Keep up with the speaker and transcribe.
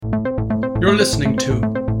You're listening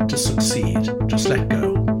to Succeed, Just Let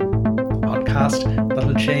Go, a podcast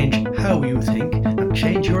that'll change how you think and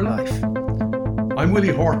change your life. I'm Willie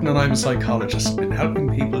Horton and I'm a psychologist, been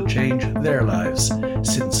helping people change their lives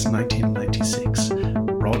since 1996.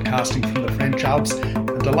 Broadcasting from the French Alps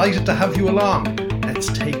and delighted to have you along. Let's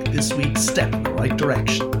take this week's step in the right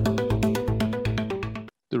direction.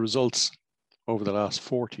 The results over the last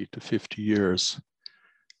 40 to 50 years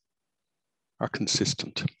are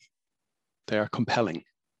consistent. They are compelling.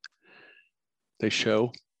 They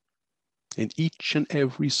show in each and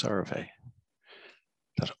every survey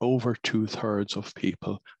that over 2/3 of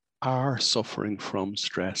people are suffering from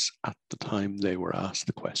stress at the time they were asked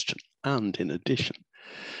the question. And in addition,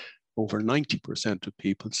 over 90% of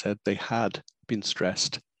people said they had been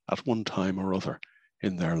stressed at one time or other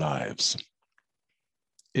in their lives.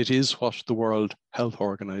 It is what the World Health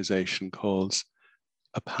Organization calls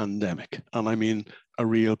a pandemic. And I mean a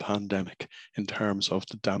real pandemic in terms of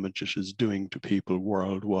the damage it is doing to people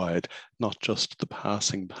worldwide, not just the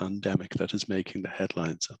passing pandemic that is making the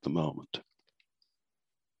headlines at the moment.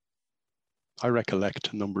 I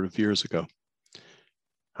recollect a number of years ago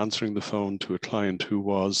answering the phone to a client who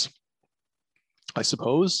was, I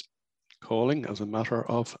suppose, calling as a matter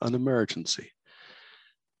of an emergency.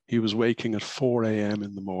 He was waking at 4 a.m.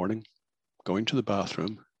 in the morning, going to the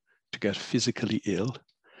bathroom to get physically ill,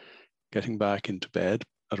 getting back into bed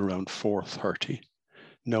at around 4:30,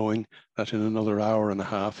 knowing that in another hour and a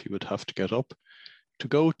half he would have to get up to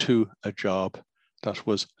go to a job that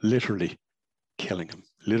was literally killing him,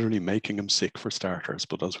 literally making him sick for starters,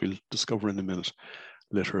 but as we'll discover in a minute,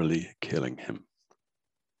 literally killing him.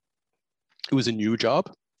 It was a new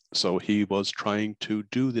job, so he was trying to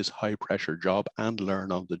do this high pressure job and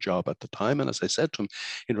learn on the job at the time. And as I said to him,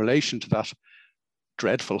 in relation to that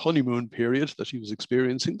dreadful honeymoon period that he was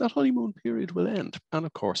experiencing, that honeymoon period will end. And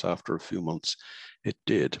of course, after a few months, it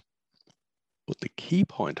did. But the key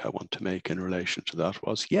point I want to make in relation to that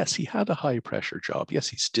was, yes, he had a high pressure job. Yes,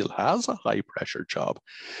 he still has a high pressure job.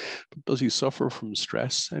 But does he suffer from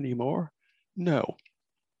stress anymore? No,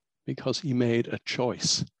 because he made a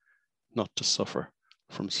choice not to suffer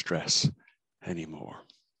from stress anymore.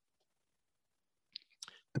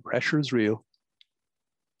 The pressure is real.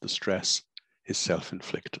 The stress is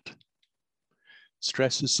self-inflicted.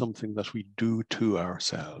 Stress is something that we do to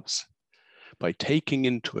ourselves by taking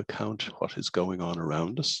into account what is going on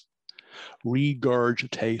around us,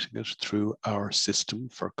 regurgitating it through our system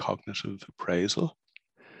for cognitive appraisal,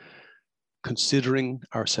 considering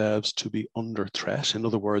ourselves to be under threat. In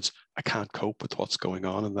other words, I can't cope with what's going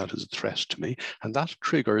on and that is a threat to me. And that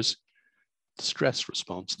triggers the stress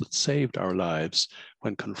response that saved our lives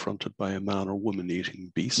when confronted by a man or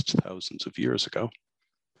woman-eating beast thousands of years ago.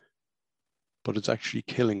 But it's actually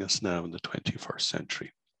killing us now in the 21st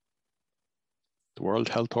century. The World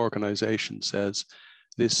Health Organization says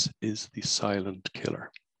this is the silent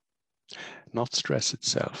killer. Not stress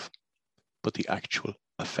itself, but the actual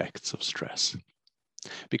effects of stress.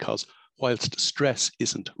 Because whilst stress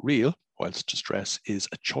isn't real, whilst stress is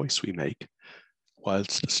a choice we make,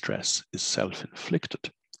 whilst stress is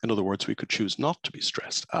self-inflicted, in other words, we could choose not to be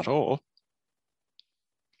stressed at all,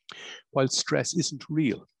 while stress isn't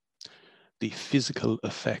real, the physical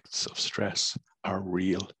effects of stress are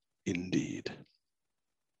real indeed.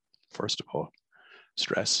 First of all,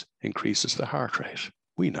 stress increases the heart rate.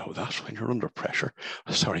 We know that when you're under pressure,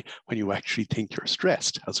 when you actually think you're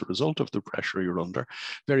stressed as a result of the pressure you're under,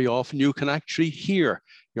 very often you can actually hear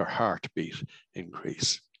your heartbeat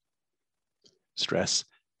increase. Stress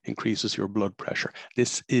increases your blood pressure.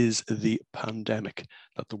 This is the pandemic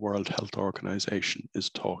that the World Health Organization is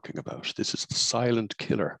talking about. This is the silent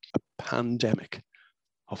killer, a pandemic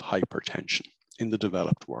of hypertension in the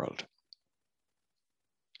developed world.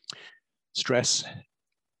 Stress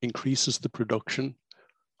increases the production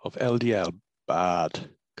of LDL, bad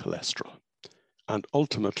cholesterol. And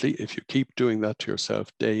ultimately, if you keep doing that to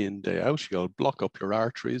yourself day in, day out, you'll block up your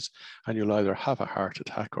arteries and you'll either have a heart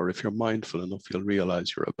attack, or if you're mindful enough, you'll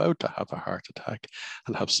realize you're about to have a heart attack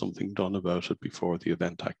and have something done about it before the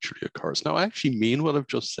event actually occurs. Now, I actually mean what I've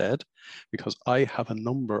just said, because I have a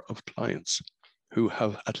number of clients who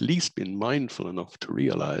have at least been mindful enough to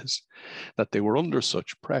realize that they were under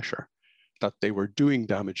such pressure that they were doing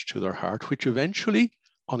damage to their heart, which eventually,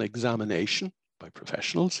 on examination by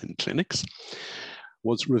professionals in clinics,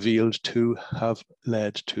 was revealed to have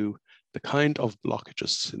led to the kind of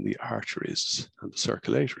blockages in the arteries and the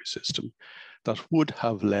circulatory system that would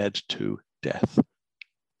have led to death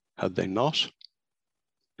had they not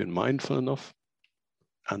been mindful enough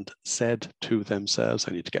and said to themselves,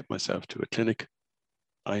 I need to get myself to a clinic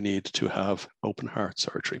I need to have open heart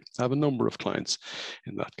surgery. I have a number of clients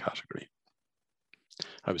in that category.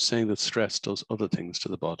 I was saying that stress does other things to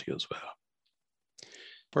the body as well.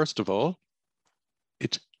 First of all,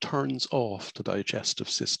 it turns off the digestive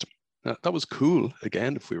system. Now, that was cool,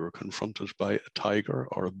 again, if we were confronted by a tiger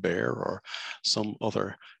or a bear or some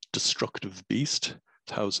other destructive beast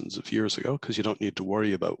thousands of years ago, because you don't need to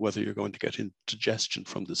worry about whether you're going to get indigestion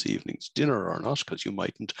from this evening's dinner or not, because you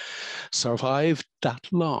mightn't survive that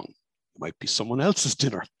long. It might be someone else's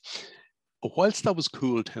dinner. But whilst that was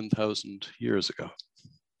cool 10,000 years ago,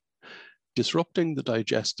 disrupting the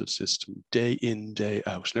digestive system day in, day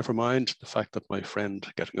out, never mind the fact that my friend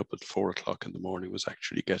getting up at 4 o'clock in the morning was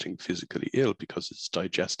actually getting physically ill because his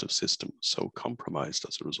digestive system was so compromised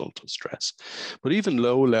as a result of stress. But even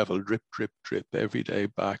low level drip, drip, drip, everyday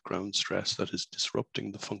background stress that is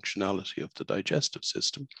disrupting the functionality of the digestive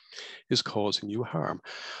system is causing you harm.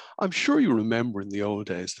 I'm sure you remember in the old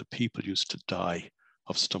days that people used to die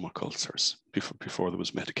of stomach ulcers before there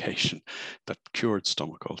was medication that cured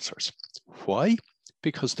stomach ulcers. Why?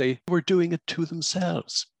 Because they were doing it to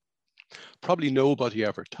themselves. Probably nobody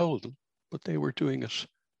ever told them, but they were doing it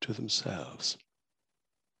to themselves.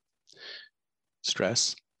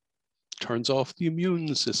 Stress turns off the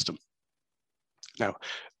immune system. Now,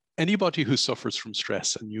 anybody who suffers from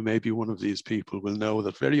stress, and you may be one of these people, will know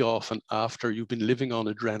that very often after you've been living on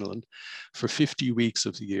adrenaline for 50 weeks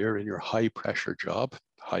of the year in your high pressure job,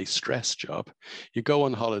 high stress job, you go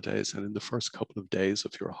on holidays, and in the first couple of days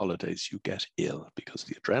of your holidays, you get ill because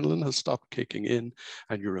the adrenaline has stopped kicking in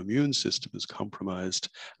and your immune system is compromised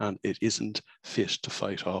and it isn't fit to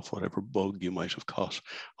fight off whatever bug you might have caught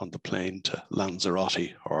on the plane to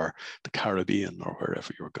Lanzarote or the Caribbean or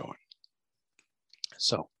wherever you're going.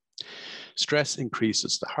 So, stress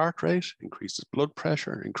increases the heart rate, increases blood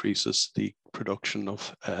pressure, increases the production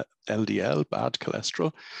of LDL, bad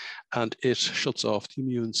cholesterol, and it shuts off the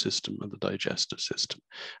immune system and the digestive system.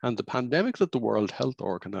 And the pandemic that the World Health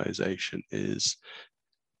Organization is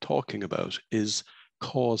talking about is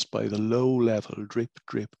caused by the low-level drip,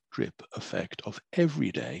 drip, drip effect of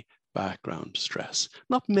everyday background stress.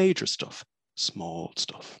 Not major stuff, small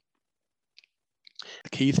stuff. The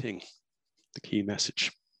key thing, the key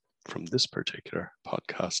message from this particular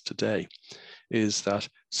podcast today is that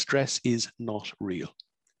stress is not real.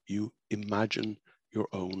 You imagine your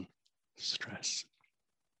own stress.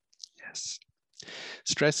 Yes.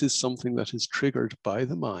 Stress is something that is triggered by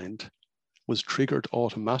the mind, was triggered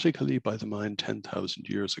automatically by the mind 10,000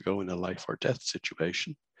 years ago in a life or death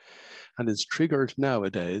situation, and is triggered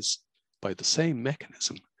nowadays by the same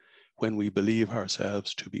mechanism when we believe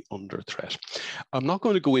ourselves to be under threat. I'm not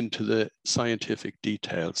going to go into the scientific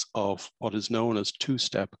details of what is known as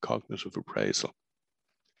two-step cognitive appraisal.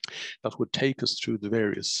 That would take us through the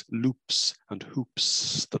various loops and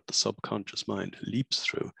hoops that the subconscious mind leaps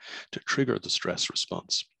through to trigger the stress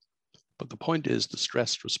response. But the point is, the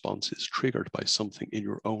stress response is triggered by something in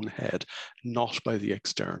your own head, not by the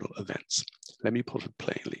external events. Let me put it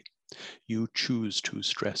plainly. You choose to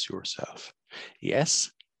stress yourself.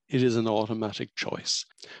 Yes, it is an automatic choice,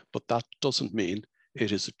 but that doesn't mean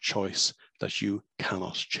it is a choice that you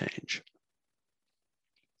cannot change.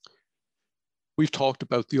 We've talked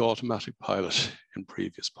about the automatic pilot in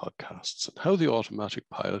previous podcasts and how the automatic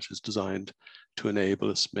pilot is designed to enable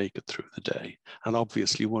us make it through the day. And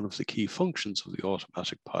obviously one of the key functions of the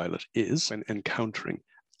automatic pilot is, when encountering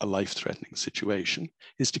a life-threatening situation,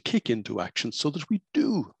 is to kick into action so that we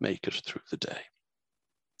do make it through the day.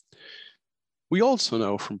 We also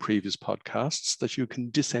know from previous podcasts that you can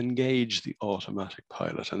disengage the automatic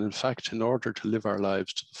pilot. And in fact, in order to live our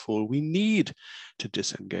lives to the full, we need to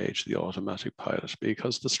disengage the automatic pilot,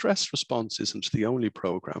 because the stress response isn't the only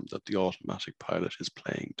program that the automatic pilot is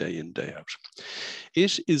playing day in, day out.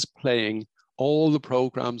 It is playing all the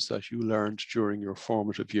programs that you learned during your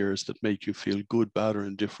formative years that make you feel good, bad, or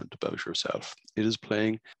indifferent about yourself. It is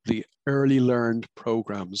playing the early learned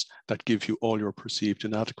programs that give you all your perceived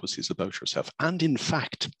inadequacies about yourself. And in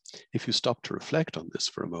fact, if you stop to reflect on this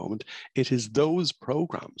for a moment, it is those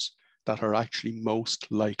programs that are actually most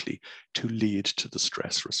likely to lead to the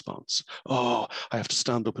stress response. Oh, I have to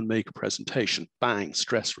stand up and make a presentation. Bang,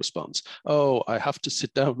 stress response. Oh, I have to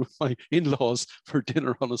sit down with my in-laws for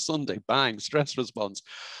dinner on a Sunday. Bang, stress response.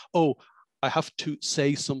 Oh, I have to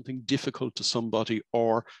say something difficult to somebody,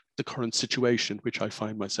 or the current situation, which I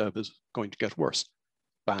find myself is going to get worse.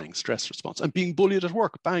 Bang, stress response. I'm being bullied at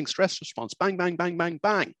work. Bang, stress response. Bang, bang, bang, bang,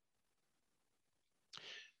 bang.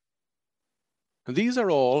 And these are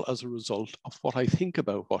all as a result of what I think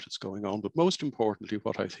about what is going on, but most importantly,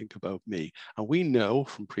 what I think about me. And we know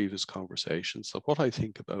from previous conversations that what I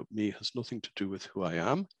think about me has nothing to do with who I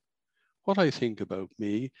am. What I think about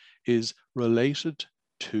me is related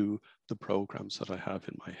to the programs that I have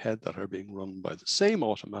in my head that are being run by the same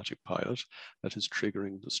automatic pilot that is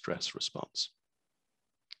triggering the stress response.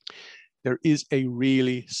 There is a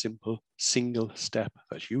really simple single step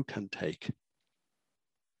that you can take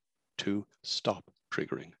to stop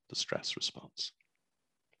triggering the stress response.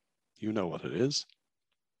 You know what it is.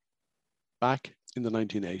 Back in the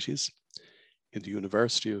 1980s, in the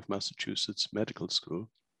University of Massachusetts Medical School,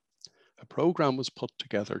 a program was put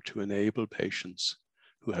together to enable patients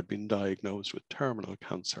who had been diagnosed with terminal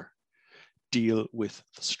cancer deal with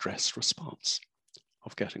the stress response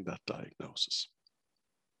of getting that diagnosis.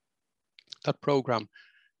 That program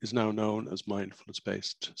is now known as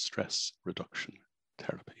mindfulness-based stress reduction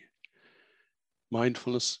therapy.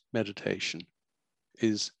 Mindfulness meditation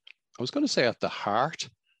is, I was going to say, at the heart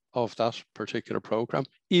of that particular program.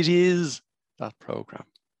 It is that program.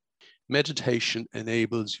 Meditation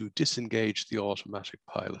enables you to disengage the automatic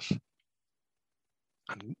pilot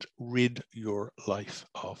and rid your life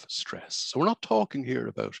of stress. So we're not talking here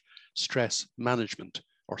about stress management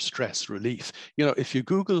or stress relief. You know, if you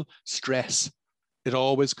Google stress, it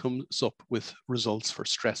always comes up with results for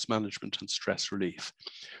stress management and stress relief.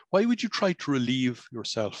 Why would you try to relieve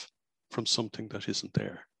yourself from something that isn't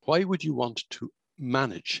there? Why would you want to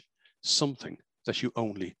manage something that you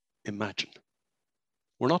only imagine?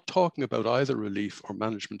 We're not talking about either relief or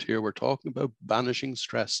management here. We're talking about banishing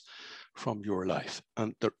stress from your life.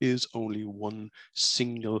 And there is only one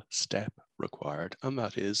single step required, and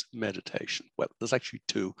that is meditation. Well, there's actually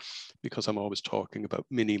two, because I'm always talking about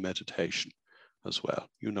mini meditation as well.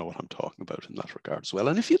 You know what I'm talking about in that regard as well.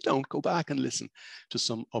 And if you don't, go back and listen to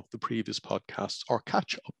some of the previous podcasts or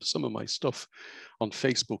catch up some of my stuff on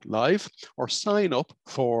Facebook Live, or sign up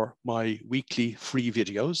for my weekly free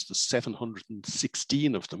videos, the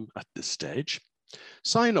 716 of them at this stage.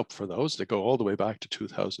 Sign up for those. They go all the way back to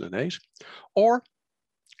 2008. Or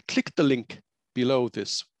click the link below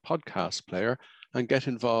this podcast player and get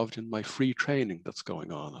involved in my free training that's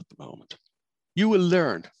going on at the moment. You will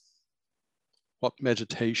learn what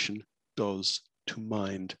meditation does to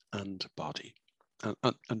mind and body.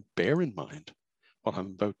 And bear in mind, what I'm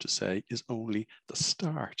about to say is only the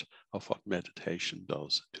start of what meditation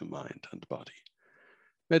does to mind and body.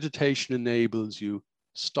 Meditation enables you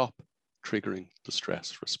stop triggering the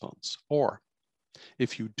stress response. Or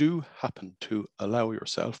if you do happen to allow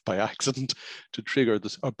yourself by accident to trigger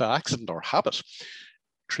this, or by accident or habit,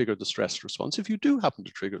 trigger the stress response, if you do happen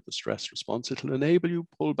to trigger the stress response, it'll enable you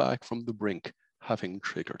pull back from the brink, having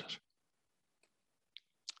triggered it.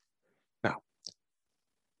 Now,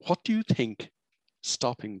 what do you think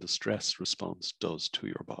stopping the stress response does to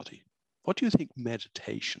your body? What do you think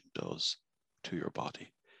meditation does to your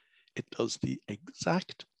body? It does the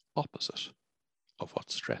exact opposite of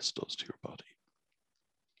what stress does to your body.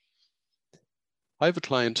 I have a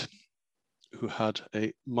client who had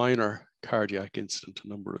a minor cardiac incident a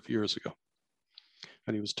number of years ago,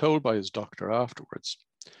 and he was told by his doctor afterwards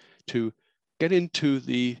to get into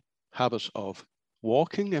the habit of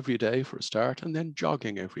walking every day for a start and then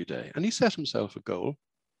jogging every day. And he set himself a goal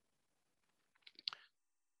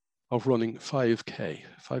of running 5K,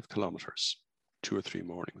 5 kilometers, 2 or 3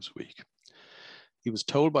 mornings a week. He was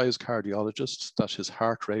told by his cardiologist that his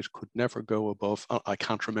heart rate could never go above, I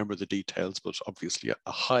can't remember the details, but obviously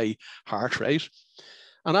a high heart rate.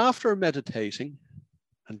 And after meditating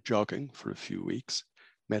and jogging for a few weeks,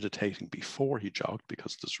 meditating before he jogged,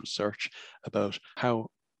 because there's research about how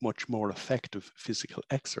much more effective physical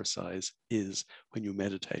exercise is when you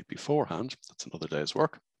meditate beforehand. That's another day's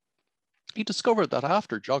work. He discovered that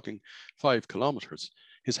after jogging 5 kilometers,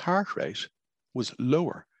 his heart rate was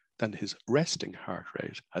lower than his resting heart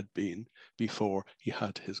rate had been before he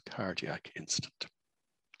had his cardiac incident.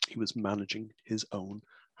 He was managing his own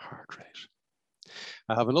heart rate.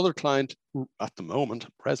 I have another client at the moment,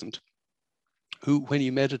 present, who, when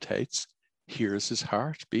he meditates, hears his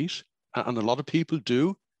heartbeat. And a lot of people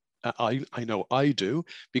do. I know I do,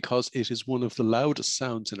 because it is one of the loudest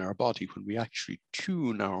sounds in our body when we actually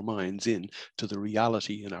tune our minds in to the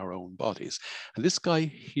reality in our own bodies. And this guy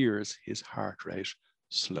hears his heart rate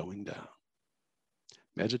slowing down.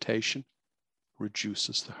 Meditation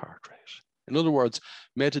reduces the heart rate. In other words,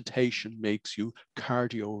 meditation makes you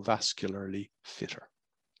cardiovascularly fitter.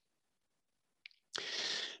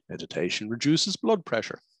 Meditation reduces blood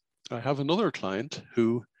pressure. I have another client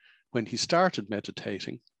who, when he started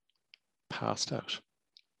meditating, passed out.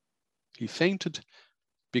 He fainted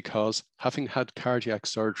because having had cardiac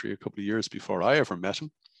surgery a couple of years before I ever met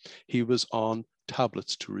him, he was on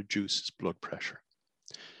tablets to reduce his blood pressure.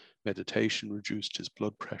 Meditation reduced his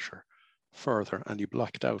blood pressure further, and he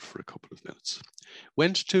blacked out for a couple of minutes.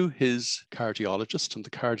 Went to his cardiologist, and the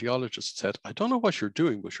cardiologist said, I don't know what you're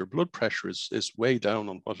doing, but your blood pressure is way down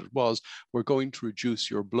on what it was. We're going to reduce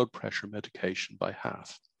your blood pressure medication by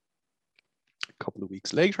half. A couple of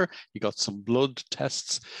weeks later, he got some blood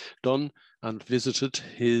tests done and visited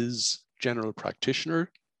his general practitioner,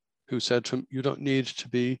 who said to him, you don't need to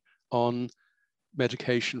be on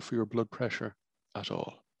medication for your blood pressure at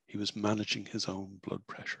all. He was managing his own blood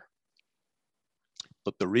pressure.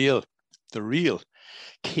 But the real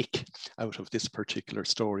kick out of this particular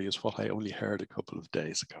story is what I only heard a couple of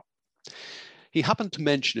days ago. He happened to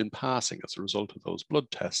mention in passing, as a result of those blood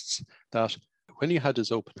tests, that when he had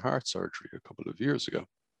his open heart surgery a couple of years ago,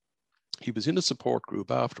 he was in a support group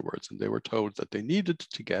afterwards, and they were told that they needed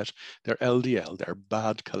to get their LDL, their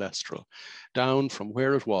bad cholesterol, down from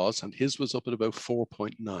where it was, and his was up at about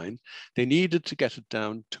 4.9. They needed to get it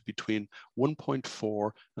down to between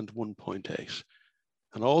 1.4 and 1.8.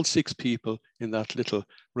 And all 6 people in that little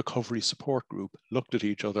recovery support group looked at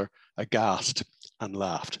each other aghast and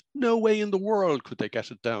laughed. No way in the world could they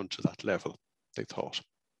get it down to that level, they thought.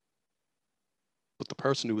 But the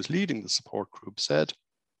person who was leading the support group said,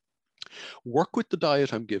 work with the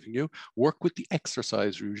diet I'm giving you, work with the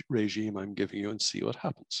exercise regime I'm giving you, and see what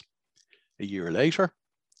happens. A year later,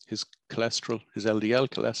 his cholesterol, his LDL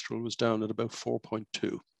cholesterol was down at about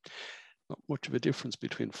 4.2. Not much of a difference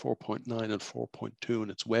between 4.9 and 4.2, and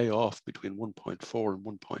it's way off between 1.4 and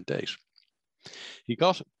 1.8. He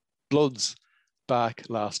got bloods back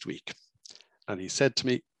last week, and he said to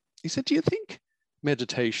me, he said, do you think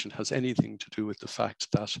meditation has anything to do with the fact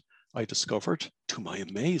that I discovered, to my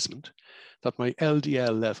amazement, that my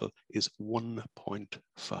LDL level is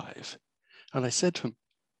 1.5? And I said to him,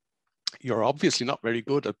 you're obviously not very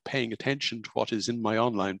good at paying attention to what is in my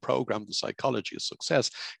online program, The Psychology of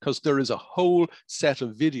Success, because there is a whole set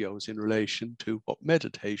of videos in relation to what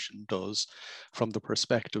meditation does from the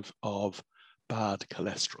perspective of bad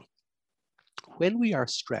cholesterol. When we are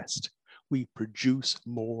stressed, we produce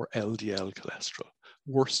more LDL cholesterol,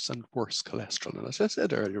 worse and worse cholesterol. And as I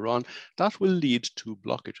said earlier on, that will lead to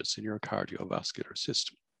blockages in your cardiovascular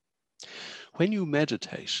system. When you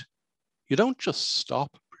meditate, you don't just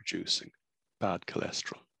stop producing bad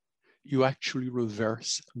cholesterol. You actually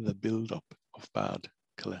reverse the buildup of bad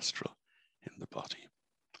cholesterol in the body.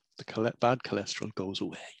 The bad cholesterol goes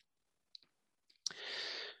away.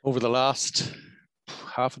 Over the last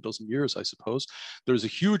half a dozen years, I suppose, there's a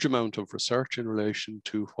huge amount of research in relation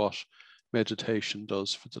to what meditation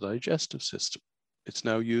does for the digestive system. It's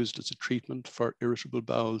now used as a treatment for irritable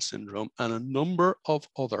bowel syndrome and a number of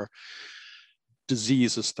other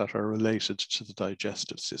diseases that are related to the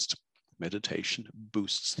digestive system. Meditation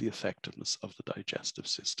boosts the effectiveness of the digestive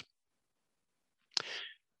system.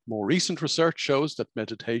 More recent research shows that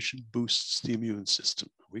meditation boosts the immune system.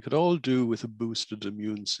 We could all do with a boosted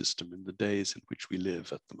immune system in the days in which we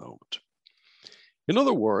live at the moment. In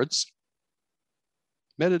other words,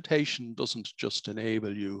 meditation doesn't just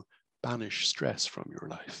enable you banish stress from your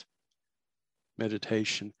life.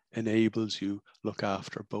 Meditation enables you look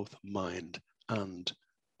after both mind and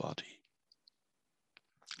body.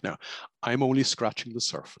 Now, I'm only scratching the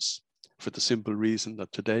surface for the simple reason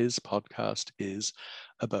that today's podcast is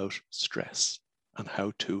about stress and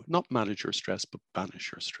how to not manage your stress, but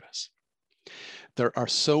banish your stress. There are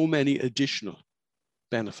so many additional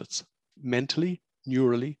benefits, mentally,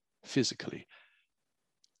 neurally, physically.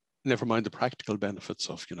 Never mind the practical benefits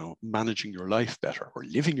of, managing your life better or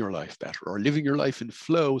living your life better or living your life in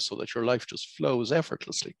flow so that your life just flows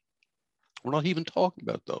effortlessly. We're not even talking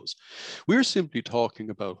about those. We're simply talking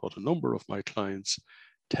about what a number of my clients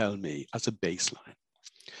tell me as a baseline.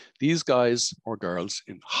 These guys or girls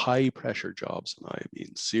in high pressure jobs, and I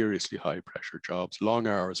mean seriously high pressure jobs, long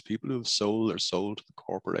hours, people who have sold their soul to the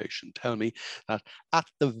corporation, tell me that at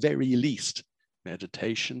the very least,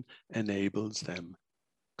 meditation enables them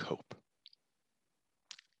cope.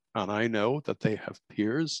 And I know that they have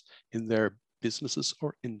peers in their businesses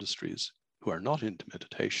or industries who are not into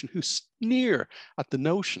meditation, who sneer at the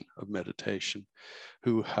notion of meditation,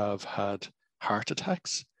 who have had heart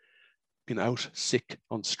attacks, been out sick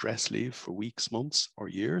on stress leave for weeks, months, or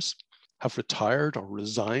years, have retired or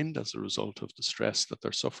resigned as a result of the stress that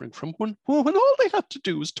they're suffering from, when all they had to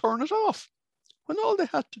do was turn it off, when all they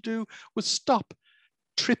had to do was stop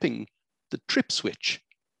tripping the trip switch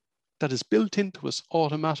that is built into us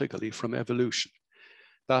automatically from evolution,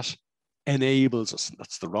 that enables us, and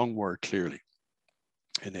that's the wrong word clearly,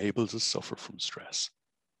 enables us suffer from stress.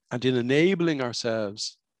 And in enabling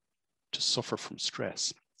ourselves to suffer from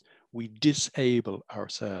stress, we disable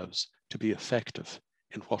ourselves to be effective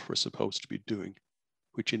in what we're supposed to be doing,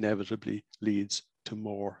 which inevitably leads to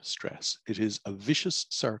more stress. It is a vicious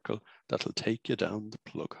circle that'll take you down the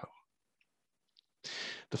plug hole.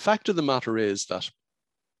 The fact of the matter is that,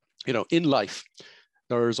 in life,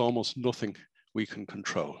 there is almost nothing we can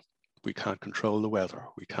control. We can't control the weather.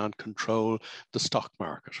 We can't control the stock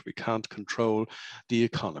market. We can't control the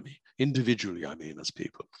economy, individually, I mean, as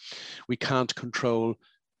people. We can't control,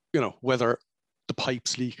 whether the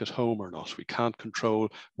pipes leak at home or not. We can't control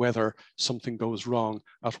whether something goes wrong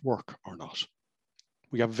at work or not.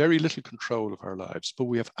 We have very little control of our lives, but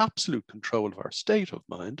we have absolute control of our state of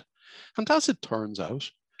mind. And as it turns out,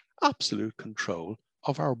 absolute control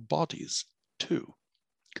of our bodies too.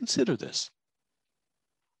 Consider this.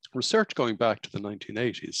 Research going back to the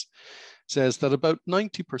 1980s says that about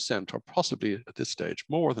 90%, or possibly at this stage,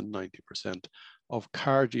 more than 90% of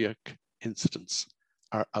cardiac incidents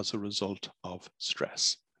are as a result of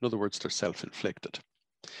stress. In other words, they're self-inflicted.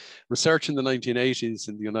 Research in the 1980s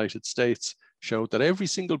in the United States showed that every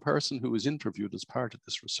single person who was interviewed as part of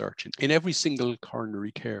this research in every single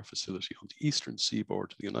coronary care facility on the eastern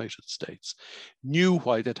seaboard of the United States knew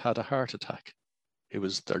why they'd had a heart attack. It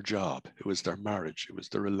was their job, it was their marriage, it was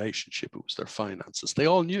their relationship, it was their finances. They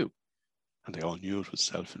all knew, and they all knew it was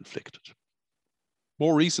self-inflicted.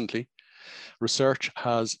 More recently, research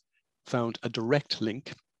has found a direct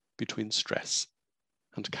link between stress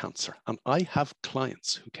and cancer. And I have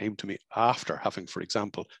clients who came to me after having, for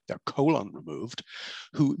example, their colon removed,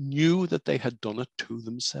 who knew that they had done it to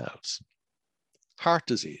themselves. Heart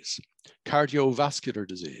disease, cardiovascular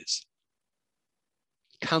disease,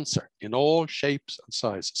 cancer in all shapes and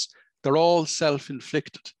sizes. They're all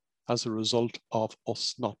self-inflicted as a result of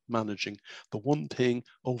us not managing the one thing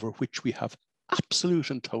over which we have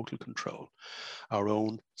absolute and total control, our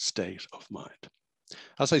own state of mind.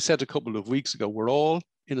 As I said a couple of weeks ago, we're all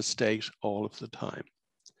in a state all of the time.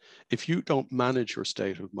 If you don't manage your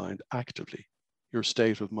state of mind actively, your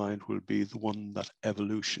state of mind will be the one that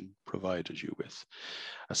evolution provided you with.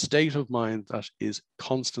 A state of mind that is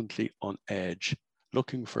constantly on edge,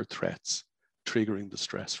 looking for threats, triggering the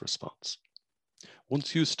stress response.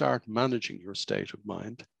 Once you start managing your state of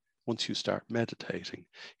mind, once you start meditating,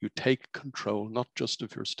 you take control not just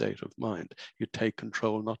of your state of mind, you take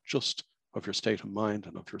control not just of your state of mind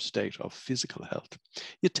and of your state of physical health.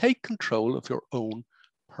 You take control of your own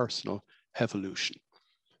personal evolution.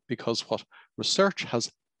 Because what research has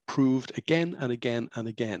proved again and again and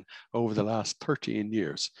again over the last 13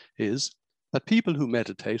 years is that people who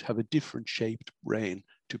meditate have a different shaped brain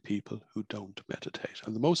to people who don't meditate.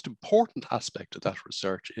 And the most important aspect of that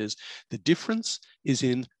research is the difference is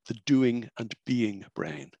in the doing and being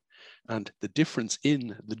brain. And the difference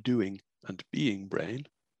in the doing and being brain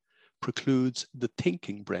precludes the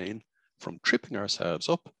thinking brain from tripping ourselves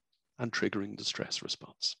up and triggering the stress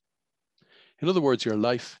response. In other words, your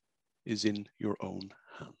life is in your own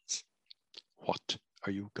hands. What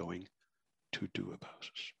are you going to do about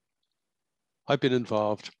it? I've been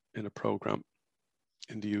involved in a program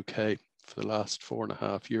in the UK for the last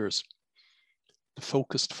 4.5 years, the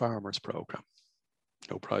Focused Farmers Program.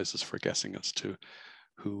 No prizes for guessing as to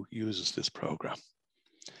who uses this program.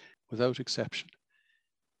 Without exception,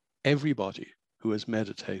 everybody who has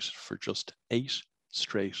meditated for just 8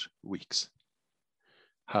 straight weeks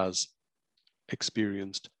has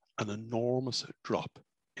experienced an enormous drop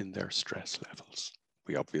in their stress levels.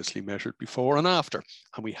 We obviously measured before and after,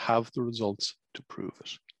 and we have the results to prove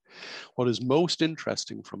it. What is most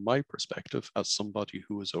interesting from my perspective, as somebody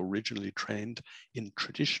who was originally trained in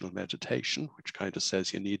traditional meditation, which kind of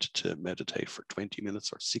says you need to meditate for 20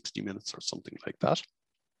 minutes or 60 minutes or something like that,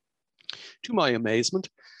 to my amazement,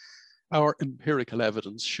 our empirical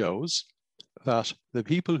evidence shows that the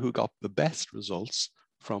people who got the best results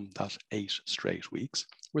from that 8 straight weeks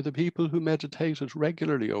were the people who meditated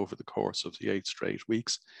regularly over the course of the 8 straight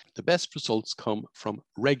weeks. The best results come from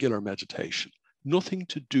regular meditation, nothing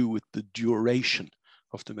to do with the duration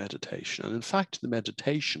of the meditation. And in fact, the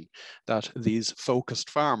meditation that these focused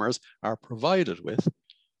farmers are provided with,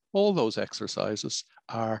 all those exercises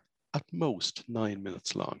are at most 9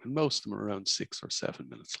 minutes long, and most of them are around 6 or 7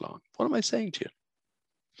 minutes long. What am I saying to you?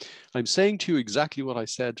 I'm saying to you exactly what I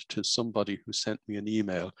said to somebody who sent me an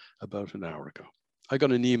email about an hour ago. I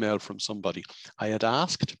got an email from somebody. I had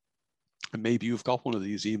asked, and maybe you've got one of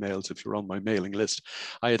these emails if you're on my mailing list.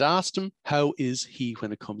 I had asked him, how is he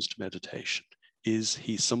when it comes to meditation? Is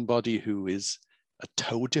he somebody who is a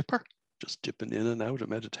toe dipper, just dipping in and out of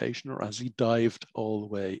meditation, or has he dived all the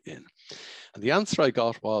way in? And the answer I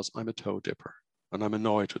got was, I'm a toe dipper. and I'm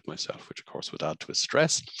annoyed with myself, which of course would add to his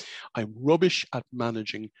stress. I'm rubbish at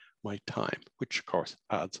managing my time, which of course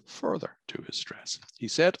adds further to his stress. He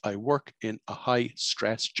said, I work in a high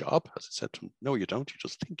stress job. As I said to him, no, you don't, you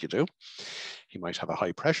just think you do. He might have a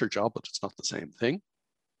high pressure job, but it's not the same thing.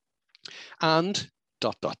 And ...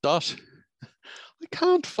 I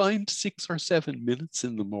can't find 6 or 7 minutes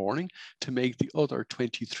in the morning to make the other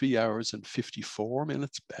 23 hours and 54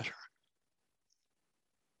 minutes better.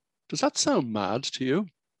 Does that sound mad to you?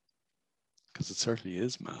 Because it certainly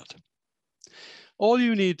is mad. All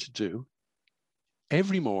you need to do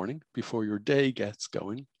every morning before your day gets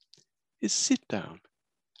going is sit down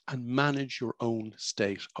and manage your own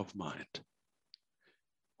state of mind.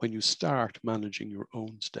 When you start managing your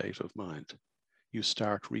own state of mind, you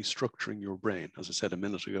start restructuring your brain. As I said a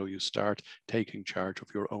minute ago, you start taking charge of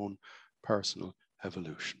your own personal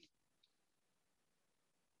evolution.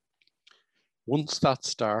 Once that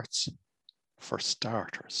starts, for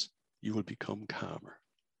starters, you will become calmer.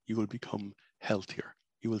 You will become healthier.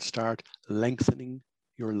 You will start lengthening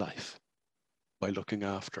your life by looking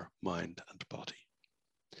after mind and body.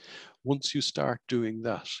 Once you start doing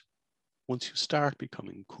that, once you start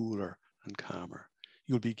becoming cooler and calmer,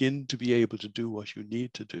 you'll begin to be able to do what you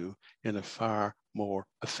need to do in a far more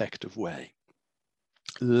effective way,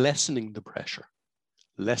 lessening the pressure,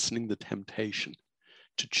 lessening the temptation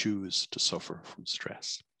to choose to suffer from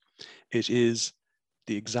stress. It is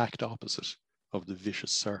the exact opposite of the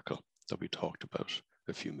vicious circle that we talked about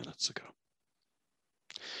a few minutes ago.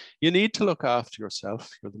 You need to look after yourself.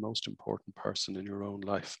 You're the most important person in your own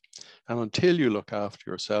life. And until you look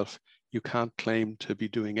after yourself, you can't claim to be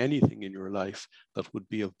doing anything in your life that would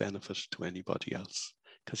be of benefit to anybody else,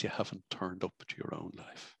 because you haven't turned up to your own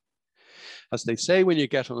life. As they say when you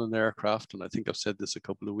get on an aircraft, and I think I've said this a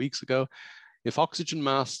couple of weeks ago, if oxygen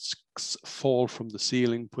masks fall from the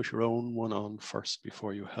ceiling, put your own one on first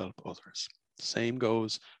before you help others. The same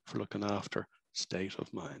goes for looking after state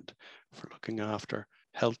of mind, for looking after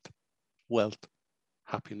health, wealth,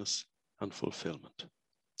 happiness, and fulfillment.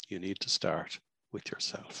 You need to start with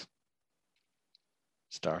yourself.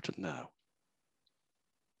 Start it now.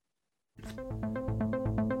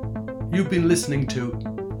 You've been listening to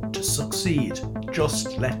Succeed,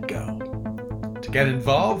 Just Let Go. To get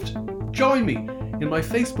involved, join me in my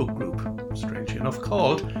Facebook group, strangely enough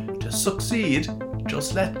called To Succeed,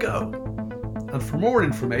 Just Let Go. And for more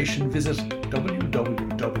information, visit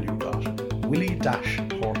www.willie-hort.com.